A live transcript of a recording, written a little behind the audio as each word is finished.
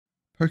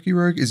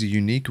Pokerogue is a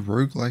unique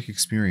roguelike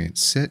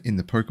experience set in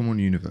the Pokemon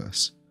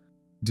universe.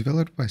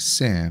 Developed by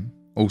Sam,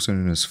 also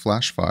known as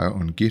Flashfire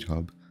on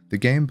GitHub, the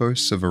game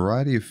boasts a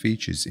variety of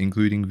features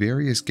including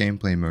various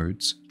gameplay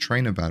modes,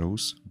 trainer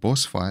battles,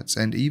 boss fights,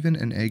 and even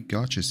an egg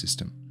gacha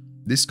system.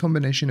 This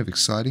combination of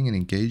exciting and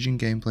engaging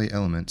gameplay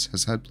elements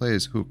has had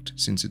players hooked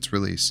since its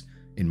release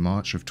in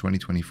March of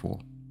 2024.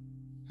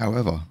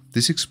 However,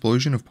 this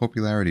explosion of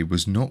popularity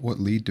was not what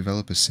lead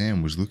developer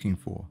Sam was looking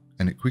for,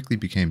 and it quickly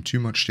became too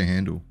much to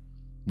handle.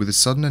 With a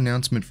sudden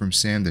announcement from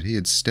Sam that he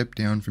had stepped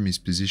down from his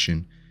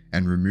position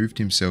and removed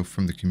himself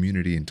from the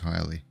community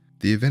entirely,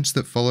 the events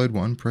that followed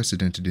were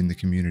unprecedented in the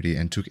community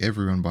and took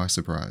everyone by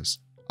surprise.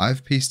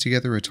 I've pieced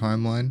together a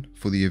timeline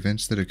for the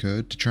events that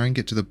occurred to try and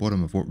get to the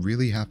bottom of what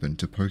really happened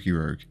to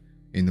Pokerogue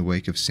in the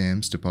wake of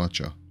Sam's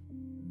departure.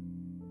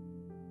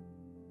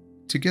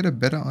 To get a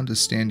better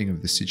understanding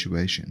of the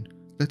situation,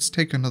 let's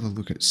take another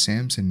look at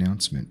Sam's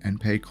announcement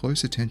and pay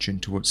close attention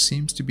to what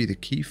seems to be the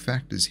key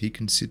factors he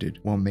considered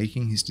while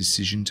making his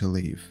decision to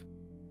leave.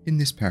 In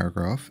this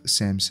paragraph,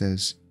 Sam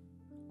says,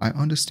 "I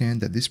understand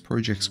that this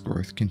project's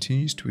growth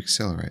continues to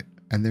accelerate,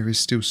 and there is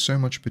still so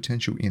much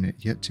potential in it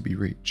yet to be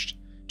reached.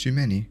 To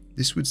many,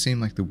 this would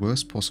seem like the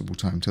worst possible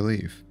time to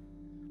leave.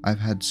 I've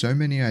had so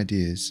many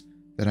ideas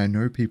that I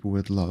know people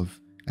would love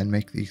and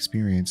make the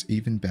experience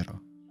even better.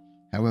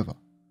 However,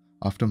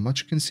 after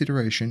much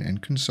consideration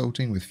and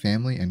consulting with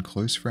family and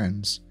close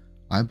friends,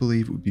 I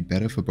believe it would be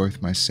better for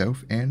both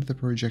myself and the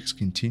project's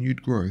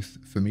continued growth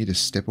for me to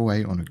step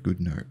away on a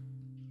good note."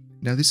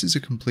 Now this is a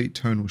complete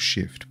tonal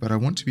shift, but I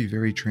want to be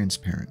very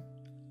transparent.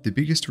 The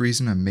biggest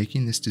reason I'm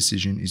making this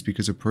decision is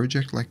because a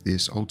project like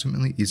this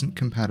ultimately isn't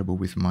compatible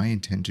with my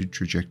intended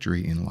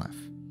trajectory in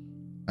life,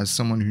 as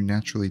someone who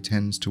naturally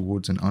tends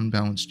towards an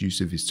unbalanced use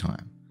of his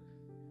time.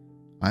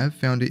 I have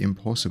found it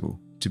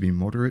impossible to be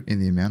moderate in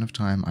the amount of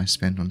time I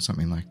spend on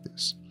something like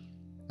this.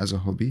 As a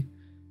hobby,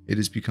 it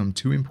has become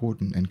too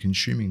important and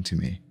consuming to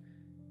me,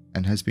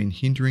 and has been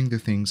hindering the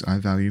things I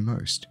value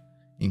most,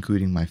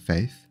 including my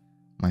faith,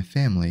 my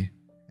family,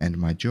 and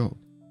my job.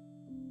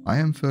 I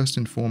am first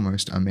and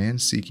foremost a man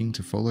seeking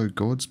to follow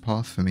God's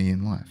path for me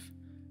in life,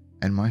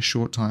 and my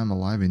short time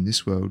alive in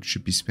this world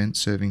should be spent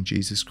serving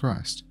Jesus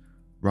Christ,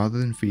 rather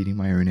than feeding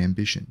my own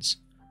ambitions.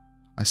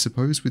 I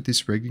suppose with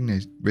this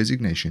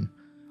resignation,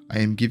 I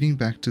am giving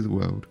back to the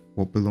world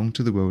what belonged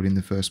to the world in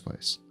the first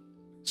place,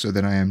 so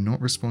that I am not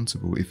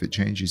responsible if it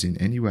changes in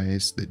any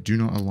ways that do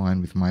not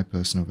align with my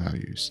personal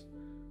values.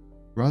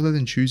 Rather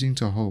than choosing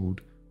to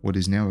hold what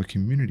is now a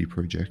community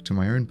project to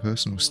my own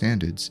personal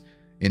standards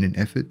in an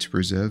effort to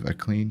preserve a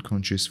clean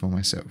conscience for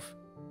myself.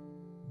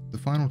 The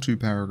final two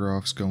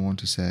paragraphs go on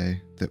to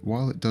say that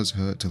while it does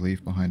hurt to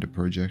leave behind a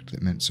project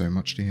that meant so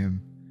much to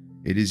him,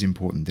 it is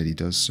important that he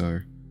does so.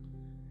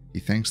 He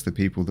thanks the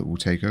people that will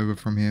take over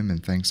from him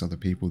and thanks other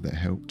people that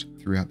helped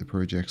throughout the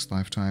project's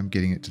lifetime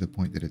getting it to the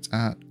point that it's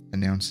at,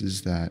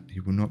 announces that he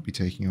will not be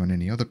taking on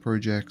any other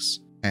projects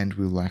and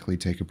will likely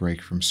take a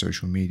break from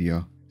social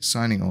media,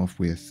 signing off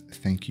with,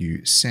 "Thank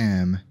you,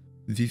 Sam."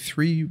 The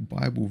three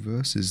Bible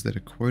verses that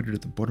are quoted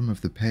at the bottom of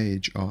the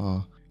page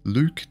are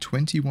Luke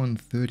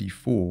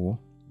 21:34,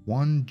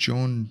 1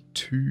 John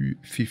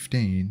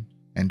 2:15,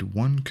 and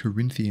 1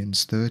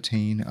 Corinthians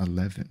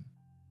 13:11.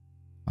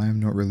 I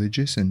am not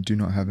religious and do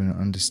not have an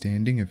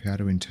understanding of how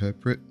to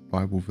interpret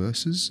Bible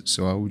verses,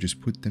 so I will just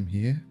put them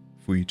here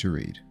for you to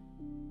read.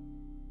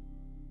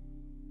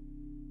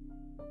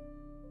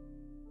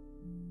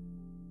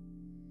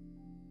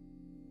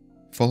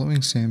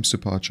 Following Sam's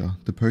departure,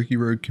 the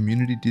Pokerogue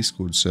community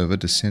Discord server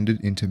descended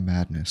into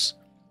madness,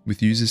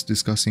 with users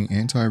discussing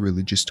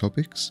anti-religious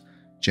topics,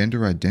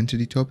 gender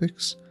identity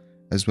topics,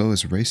 as well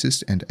as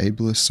racist and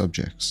ableist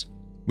subjects,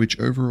 which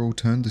overall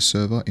turned the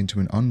server into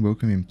an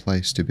unwelcoming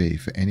place to be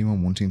for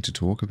anyone wanting to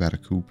talk about a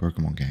cool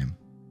Pokemon game.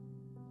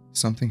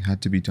 Something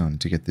had to be done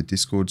to get the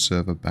Discord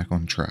server back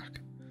on track.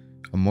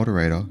 A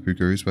moderator, who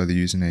goes by the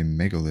username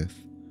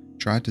Megalith,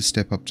 tried to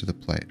step up to the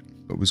plate,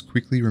 but was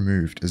quickly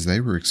removed as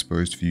they were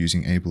exposed for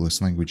using ableist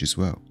language as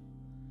well.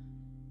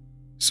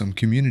 Some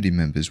community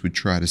members would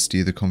try to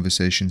steer the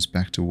conversations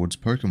back towards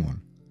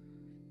Pokemon,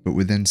 but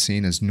were then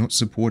seen as not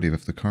supportive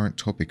of the current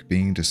topic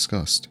being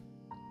discussed,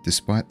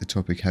 despite the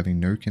topic having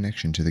no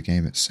connection to the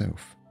game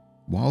itself.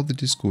 While the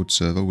Discord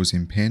server was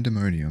in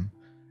pandemonium,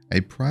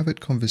 a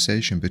private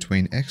conversation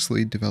between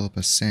ex-lead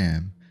developer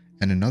Sam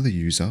and another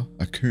user,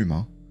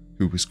 Akuma,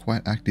 who was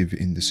quite active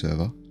in the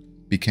server,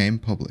 became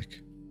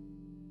public.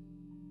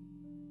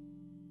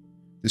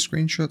 The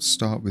screenshots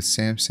start with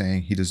Sam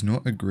saying he does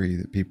not agree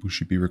that people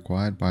should be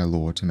required by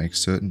law to make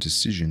certain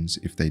decisions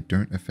if they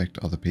don't affect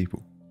other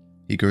people.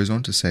 He goes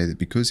on to say that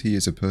because he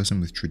is a person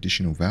with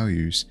traditional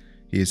values,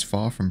 he is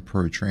far from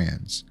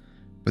pro-trans,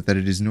 but that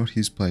it is not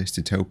his place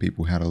to tell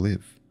people how to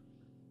live.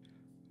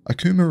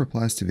 Akuma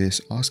replies to this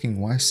asking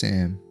why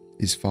Sam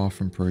is far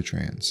from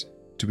pro-trans,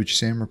 to which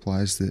Sam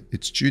replies that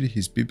it's due to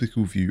his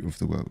biblical view of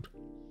the world.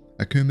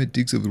 Akuma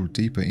digs a little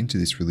deeper into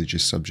this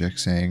religious subject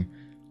saying,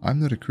 "I'm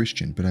not a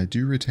Christian, but I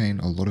do retain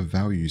a lot of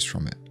values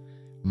from it.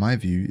 My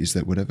view is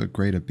that whatever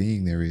greater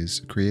being there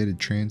is created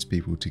trans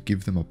people to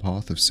give them a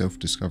path of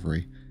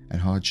self-discovery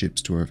and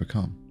hardships to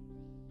overcome.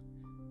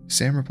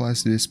 Sam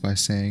replies to this by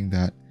saying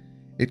that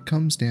it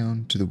comes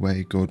down to the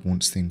way God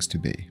wants things to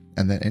be,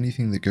 and that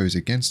anything that goes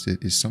against it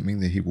is something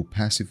that he will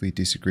passively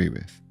disagree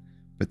with,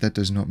 but that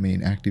does not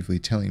mean actively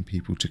telling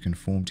people to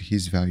conform to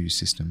his value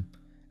system,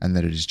 and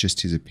that it is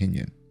just his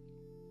opinion.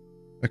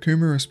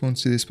 Akuma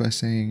responds to this by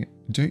saying,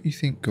 "Don't you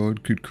think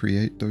God could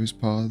create those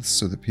paths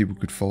so that people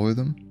could follow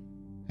them?"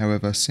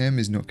 However, Sam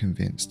is not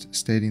convinced,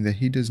 stating that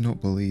he does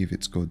not believe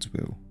it's God's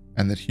will,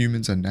 and that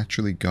humans are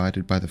naturally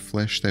guided by the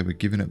flesh they were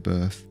given at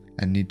birth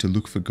and need to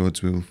look for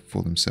God's will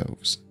for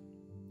themselves.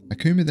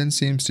 Akuma then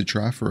seems to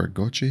try for a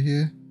gotcha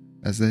here,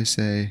 as they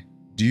say,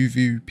 "Do you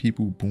view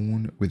people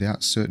born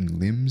without certain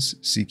limbs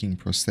seeking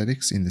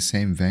prosthetics in the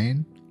same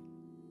vein?"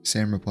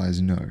 Sam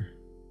replies no.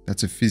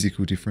 That's a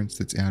physical difference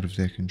that's out of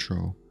their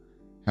control.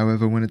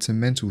 However, when it's a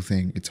mental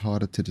thing, it's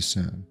harder to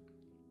discern.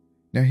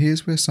 Now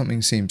here's where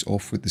something seems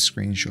off with the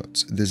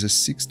screenshots. There's a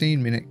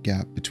 16-minute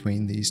gap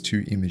between these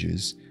two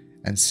images,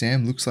 and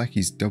Sam looks like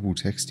he's double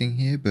texting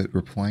here but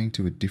replying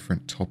to a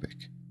different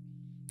topic.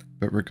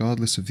 But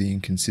regardless of the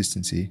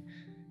inconsistency,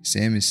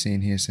 Sam is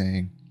seen here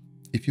saying,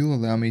 "If you'll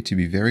allow me to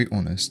be very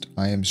honest,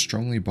 I am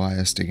strongly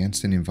biased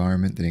against an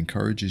environment that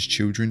encourages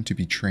children to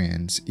be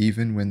trans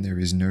even when there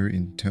is no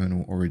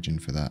internal origin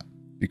for that,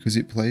 because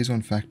it plays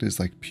on factors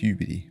like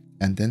puberty,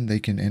 and then they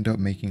can end up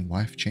making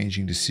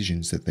life-changing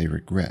decisions that they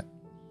regret."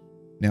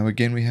 Now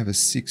again, we have a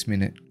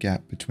 6-minute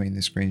gap between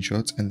the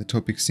screenshots, and the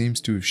topic seems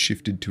to have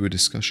shifted to a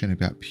discussion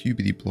about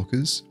puberty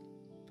blockers.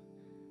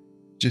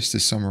 Just to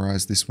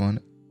summarize this one,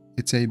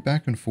 it's a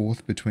back and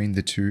forth between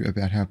the two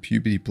about how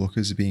puberty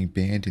blockers are being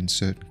banned in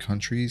certain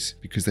countries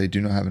because they do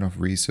not have enough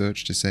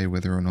research to say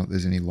whether or not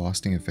there's any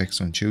lasting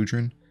effects on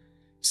children.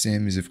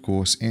 Sam is of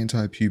course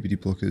anti-puberty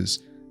blockers,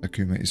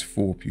 Akuma is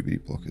for puberty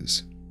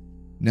blockers.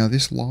 Now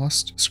this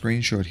last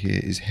screenshot here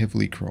is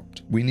heavily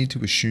cropped. We need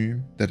to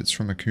assume that it's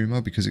from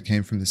Akuma because it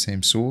came from the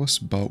same source,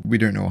 but we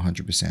don't know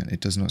 100%.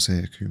 It does not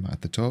say Akuma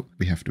at the top,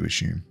 we have to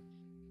assume.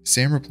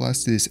 Sam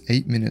replies to this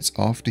 8 minutes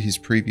after his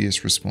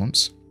previous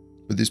response,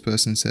 but this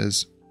person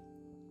says,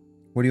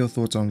 "What are your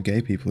thoughts on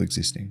gay people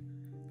existing?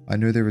 I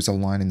know there is a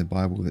line in the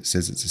Bible that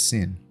says it's a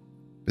sin,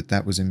 but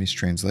that was a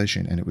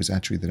mistranslation and it was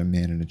actually that a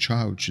man and a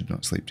child should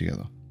not sleep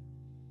together."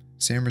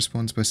 Sam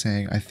responds by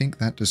saying, "I think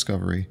that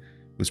discovery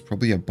was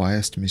probably a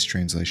biased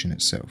mistranslation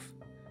itself,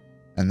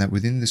 and that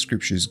within the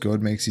scriptures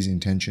God makes his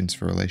intentions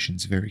for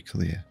relations very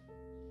clear."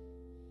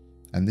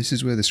 And this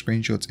is where the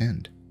screenshots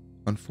end.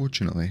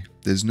 Unfortunately,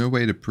 there's no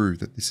way to prove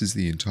that this is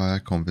the entire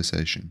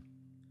conversation.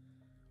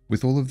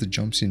 With all of the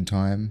jumps in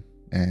time,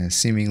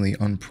 seemingly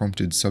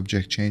unprompted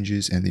subject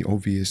changes, and the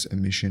obvious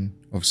omission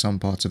of some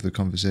parts of the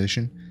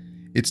conversation,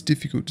 it's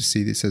difficult to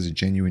see this as a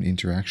genuine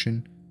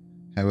interaction.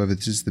 However,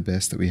 this is the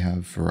best that we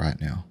have for right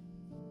now.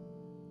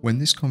 When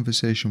this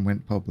conversation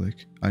went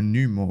public, a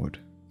new mod,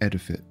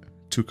 Edifit,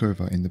 took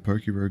over in the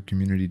Pokerogue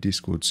community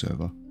Discord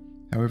server.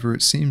 However,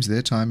 it seems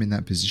their time in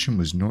that position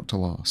was not to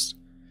last.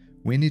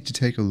 We need to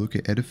take a look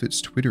at Edifit's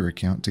Twitter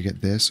account to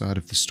get their side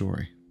of the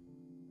story.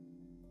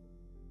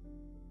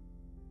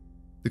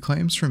 The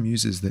claims from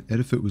users that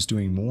Edifit was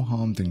doing more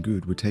harm than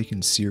good were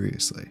taken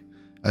seriously,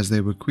 as they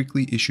were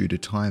quickly issued a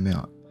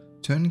timeout,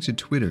 turning to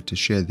Twitter to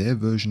share their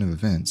version of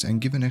events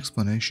and give an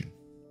explanation.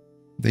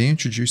 They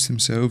introduced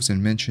themselves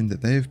and mentioned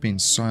that they have been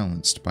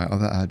silenced by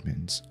other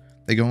admins.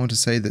 They go on to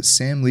say that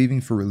Sam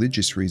leaving for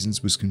religious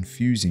reasons was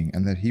confusing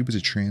and that he was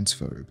a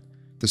transphobe.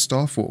 The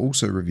staff were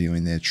also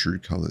revealing their true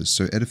colours,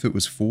 so Edifit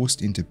was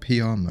forced into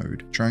PR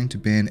mode, trying to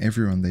ban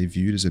everyone they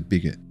viewed as a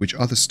bigot, which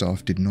other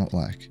staff did not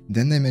like.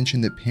 Then they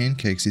mentioned that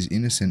Pancakes is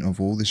innocent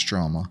of all this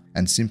drama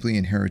and simply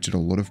inherited a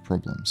lot of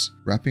problems,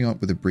 wrapping up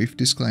with a brief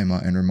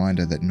disclaimer and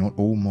reminder that not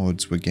all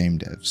mods were game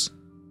devs.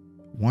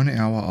 1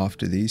 hour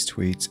after these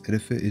tweets,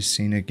 Edifit is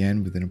seen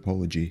again with an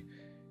apology,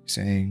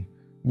 saying,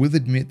 "Will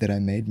admit that I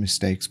made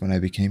mistakes when I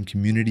became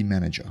community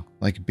manager,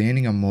 like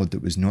banning a mod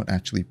that was not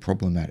actually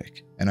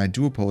problematic, and I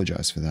do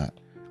apologize for that.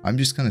 I'm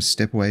just gonna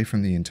step away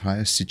from the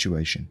entire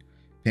situation.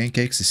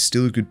 Pancakes is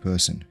still a good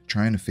person,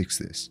 trying to fix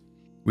this."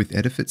 With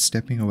Edifit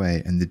stepping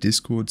away and the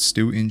Discord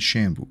still in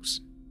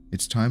shambles,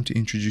 it's time to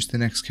introduce the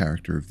next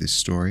character of this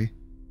story,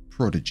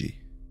 Prodigy.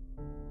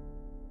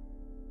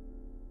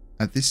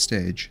 At this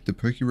stage, the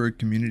Pokerogue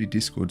community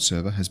Discord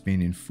server has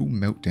been in full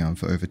meltdown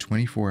for over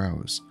 24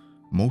 hours.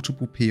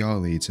 Multiple PR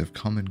leads have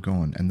come and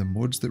gone, and the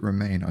mods that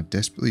remain are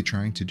desperately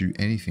trying to do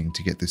anything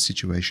to get the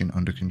situation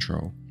under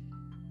control.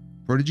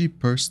 Prodigy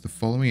posts the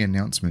following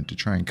announcement to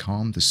try and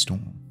calm the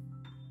storm.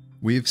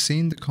 "We have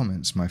seen the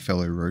comments, my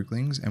fellow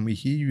roguelings, and we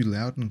hear you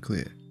loud and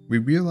clear. We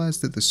realise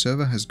that the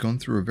server has gone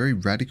through a very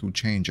radical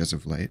change as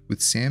of late.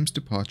 With Sam's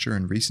departure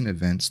and recent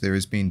events, there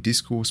has been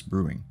discourse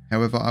brewing.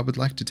 However, I would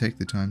like to take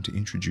the time to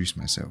introduce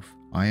myself.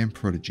 I am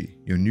Prodigy,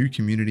 your new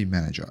community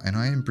manager, and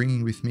I am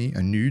bringing with me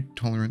a new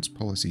tolerance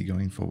policy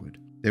going forward.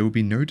 There will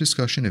be no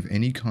discussion of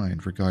any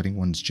kind regarding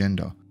one's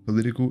gender,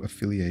 political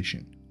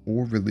affiliation,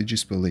 or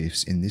religious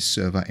beliefs in this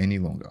server any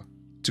longer.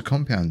 To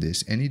compound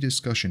this, any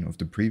discussion of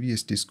the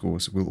previous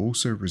discourse will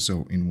also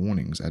result in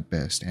warnings at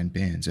best and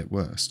bans at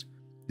worst.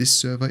 This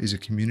server is a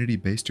community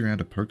based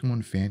around a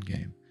Pokemon fan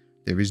game.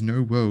 There is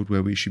no world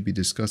where we should be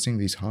discussing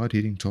these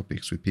hard-hitting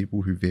topics with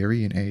people who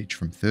vary in age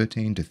from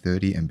 13 to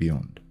 30 and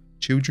beyond.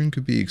 Children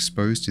could be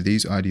exposed to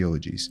these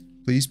ideologies.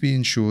 Please be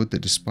ensured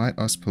that despite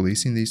us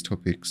policing these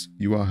topics,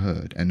 you are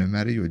heard, and no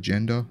matter your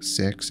gender,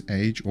 sex,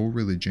 age, or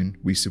religion,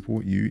 we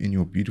support you in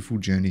your beautiful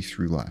journey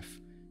through life.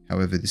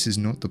 However, this is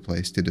not the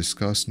place to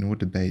discuss nor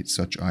debate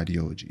such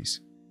ideologies.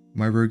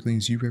 My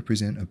Roguelings, you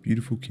represent a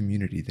beautiful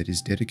community that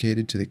is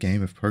dedicated to the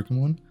game of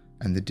Pokemon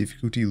and the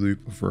difficulty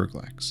loop of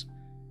roguelikes.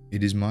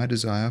 It is my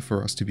desire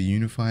for us to be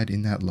unified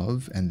in that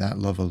love and that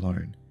love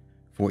alone.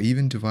 For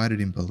even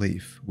divided in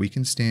belief, we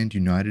can stand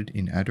united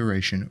in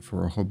adoration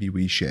for a hobby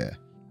we share.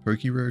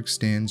 Pokerogue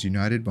stands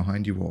united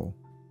behind you all.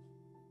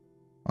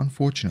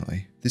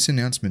 Unfortunately, this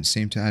announcement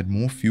seemed to add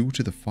more fuel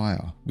to the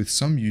fire, with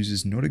some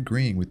users not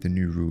agreeing with the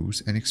new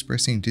rules and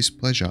expressing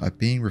displeasure at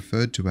being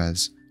referred to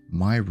as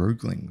my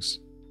Roguelings.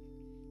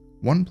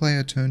 One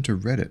player turned to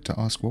Reddit to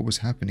ask what was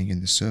happening in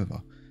the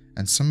server,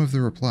 and some of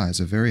the replies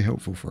are very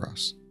helpful for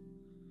us.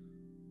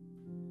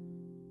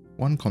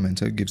 One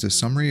commenter gives a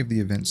summary of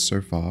the events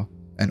so far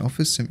and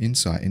offers some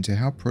insight into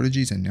how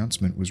Prodigy's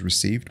announcement was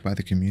received by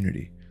the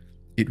community.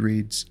 It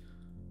reads,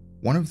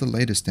 "One of the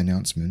latest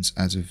announcements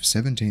as of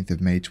 17th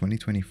of May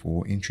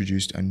 2024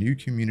 introduced a new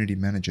community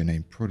manager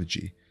named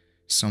Prodigy.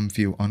 Some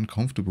feel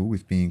uncomfortable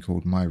with being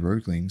called My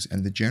Roguelings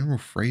and the general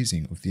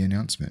phrasing of the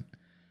announcement.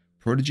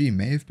 Prodigy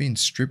may have been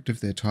stripped of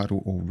their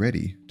title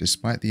already,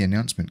 despite the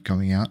announcement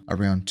coming out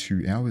around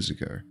 2 hours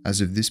ago. As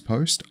of this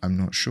post, I'm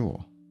not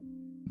sure."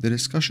 The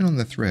discussion on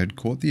the thread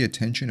caught the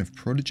attention of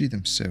Prodigy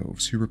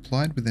themselves, who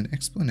replied with an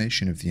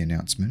explanation of the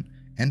announcement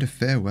and a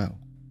farewell.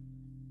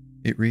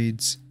 It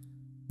reads,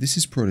 "This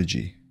is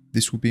Prodigy.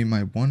 This will be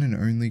my one and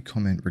only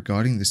comment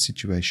regarding the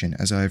situation,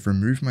 as I have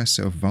removed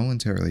myself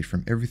voluntarily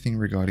from everything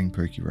regarding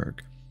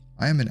Pokerogue.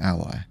 I am an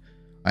ally.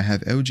 I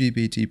have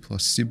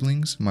LGBT+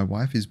 siblings, my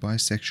wife is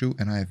bisexual,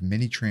 and I have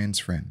many trans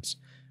friends.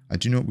 I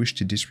do not wish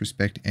to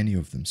disrespect any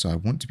of them, so I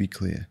want to be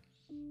clear.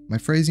 My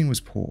phrasing was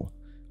poor.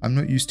 I'm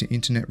not used to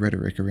internet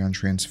rhetoric around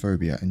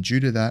transphobia, and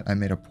due to that I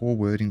made a poor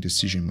wording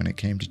decision when it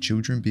came to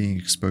children being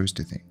exposed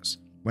to things.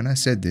 When I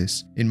said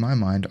this, in my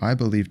mind I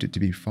believed it to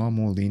be far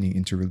more leaning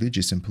into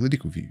religious and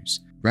political views,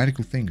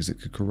 radical things that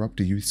could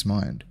corrupt a youth's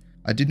mind.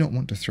 I did not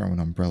want to throw an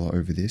umbrella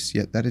over this,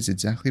 yet that is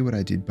exactly what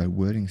I did by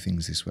wording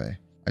things this way.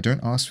 I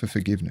don't ask for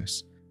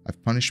forgiveness.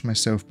 I've punished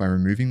myself by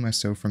removing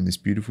myself from this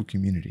beautiful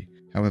community.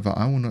 However,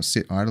 I will not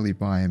sit idly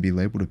by and be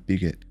labelled a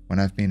bigot when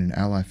I've been an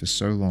ally for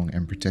so long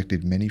and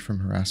protected many from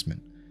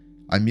harassment.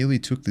 I merely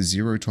took the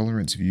zero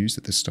tolerance views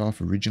that the staff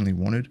originally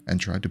wanted and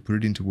tried to put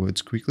it into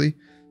words quickly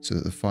so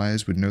that the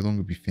fires would no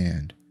longer be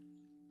fanned.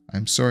 I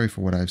am sorry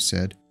for what I've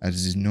said,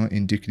 as it is not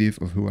indicative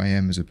of who I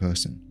am as a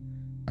person.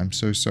 I'm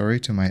so sorry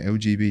to my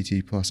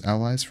LGBT+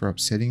 allies for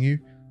upsetting you,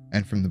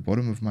 and from the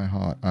bottom of my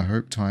heart, I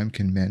hope time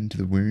can mend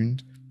the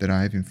wound that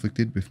I have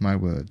inflicted with my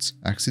words,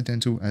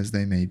 accidental as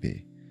they may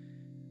be.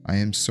 I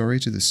am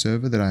sorry to the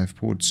server that I have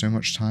poured so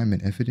much time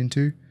and effort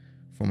into,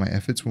 for my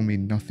efforts will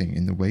mean nothing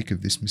in the wake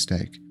of this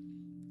mistake.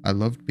 I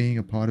loved being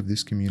a part of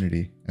this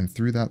community, and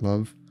through that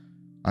love,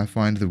 I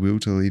find the will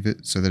to leave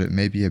it so that it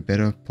may be a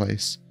better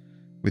place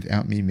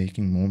without me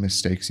making more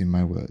mistakes in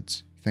my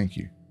words. Thank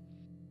you."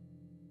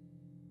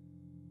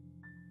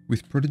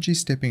 With Prodigy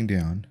stepping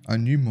down, a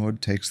new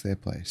mod takes their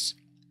place.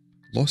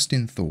 Lost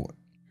in Thought,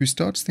 who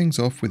starts things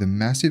off with a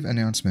massive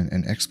announcement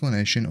and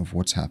explanation of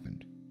what's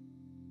happened.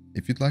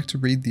 If you'd like to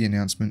read the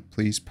announcement,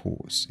 please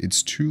pause.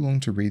 It's too long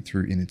to read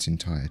through in its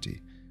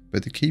entirety,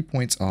 but the key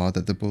points are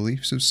that the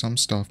beliefs of some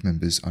staff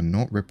members are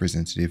not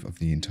representative of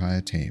the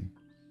entire team,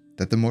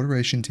 that the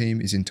moderation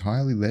team is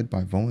entirely led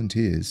by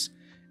volunteers,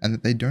 and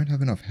that they don't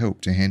have enough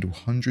help to handle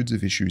hundreds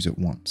of issues at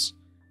once.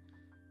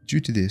 Due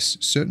to this,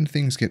 certain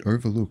things get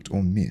overlooked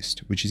or missed,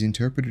 which is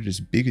interpreted as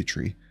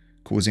bigotry,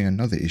 causing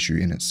another issue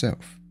in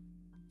itself.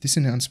 This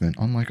announcement,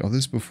 unlike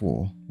others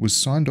before, was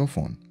signed off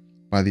on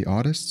by the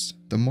artists,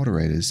 the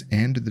moderators,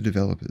 and the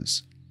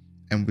developers,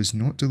 and was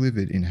not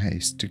delivered in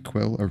haste to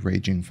quell a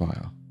raging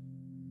fire.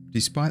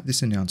 Despite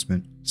this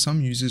announcement,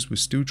 some users were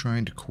still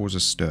trying to cause a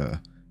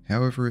stir.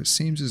 However, it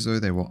seems as though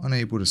they were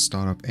unable to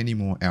start up any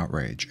more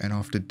outrage, and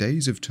after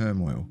days of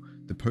turmoil,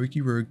 the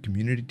Pokerogue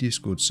community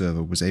Discord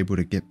server was able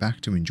to get back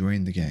to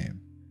enjoying the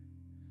game.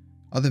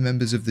 Other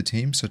members of the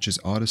team, such as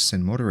artists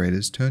and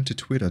moderators, turned to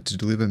Twitter to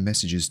deliver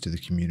messages to the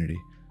community.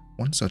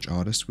 One such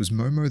artist was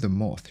Momo the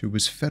Moth, who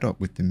was fed up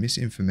with the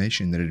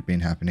misinformation that had been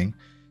happening,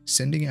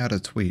 sending out a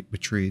tweet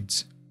which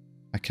reads,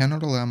 "I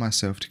cannot allow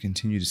myself to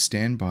continue to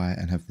stand by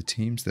and have the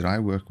teams that I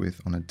work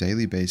with on a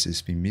daily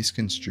basis be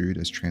misconstrued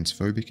as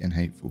transphobic and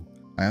hateful.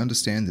 I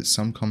understand that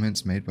some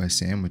comments made by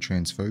Sam were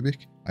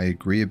transphobic. I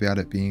agree about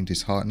it being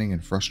disheartening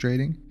and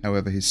frustrating.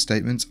 However, his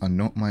statements are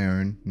not my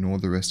own nor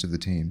the rest of the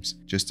team's,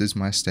 just as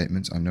my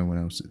statements are no one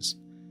else's.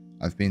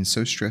 I've been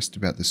so stressed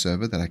about the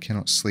server that I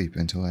cannot sleep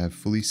until I have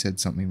fully said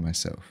something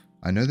myself.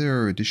 I know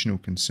there are additional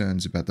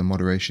concerns about the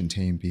moderation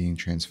team being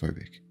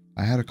transphobic.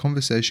 I had a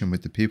conversation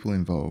with the people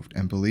involved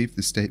and believe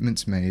the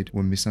statements made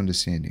were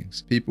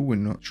misunderstandings. People were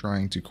not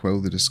trying to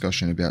quell the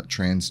discussion about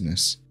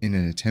transness in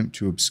an attempt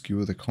to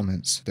obscure the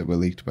comments that were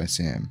leaked by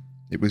Sam.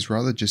 It was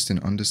rather just an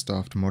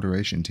understaffed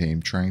moderation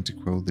team trying to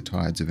quell the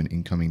tides of an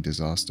incoming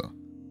disaster.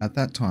 At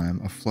that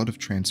time, a flood of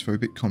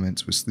transphobic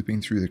comments was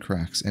slipping through the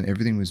cracks and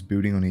everything was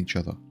building on each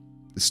other.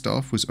 The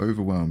staff was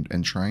overwhelmed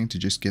and trying to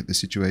just get the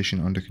situation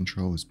under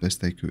control as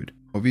best they could.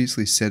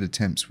 Obviously said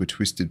attempts were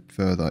twisted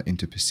further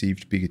into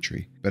perceived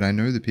bigotry, but I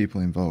know the people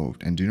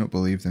involved and do not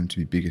believe them to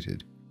be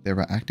bigoted. There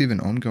are active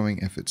and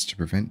ongoing efforts to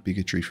prevent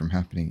bigotry from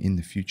happening in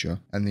the future,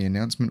 and the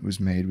announcement was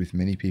made with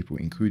many people,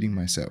 including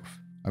myself.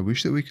 I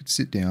wish that we could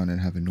sit down and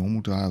have a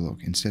normal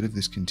dialogue instead of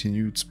this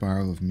continued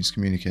spiral of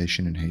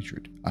miscommunication and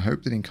hatred. I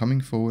hope that in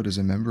coming forward as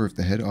a member of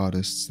the head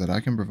artists that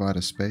I can provide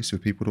a space for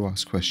people to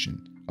ask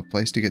questions, a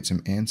place to get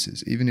some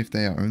answers even if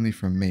they are only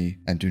from me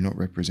and do not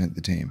represent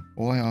the team.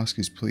 All I ask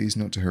is please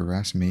not to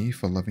harass me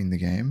for loving the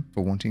game,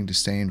 for wanting to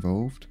stay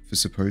involved, for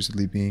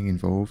supposedly being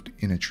involved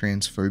in a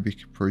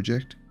transphobic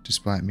project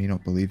despite me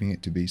not believing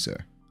it to be so.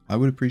 I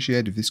would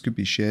appreciate if this could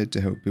be shared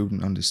to help build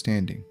an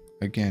understanding.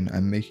 Again,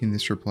 I'm making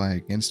this reply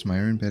against my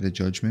own better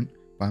judgment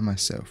by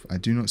myself. I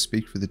do not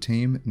speak for the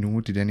team,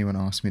 nor did anyone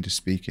ask me to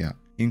speak out.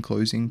 In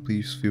closing,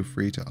 please feel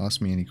free to ask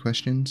me any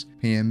questions,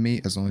 PM me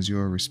as long as you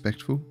are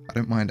respectful. I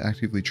don't mind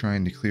actively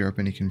trying to clear up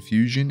any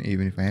confusion,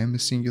 even if I am a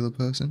singular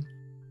person.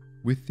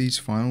 With these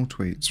final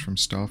tweets from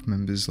staff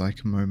members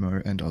like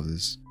Momo and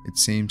others, it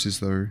seems as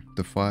though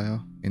the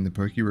fire in the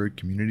Pokerogue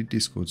community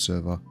Discord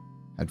server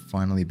had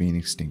finally been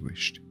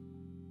extinguished.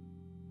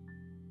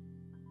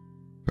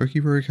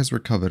 Pokerogue has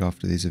recovered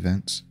after these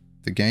events.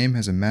 The game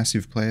has a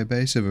massive player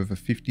base of over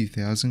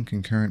 50,000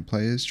 concurrent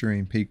players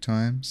during peak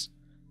times.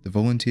 The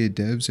volunteer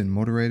devs and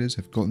moderators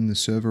have gotten the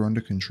server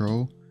under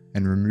control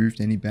and removed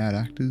any bad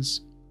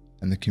actors,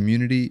 and the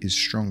community is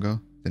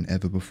stronger than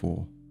ever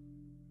before.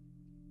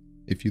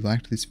 If you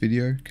liked this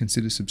video,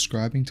 consider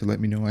subscribing to let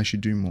me know I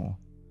should do more.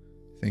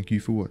 Thank you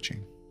for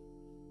watching.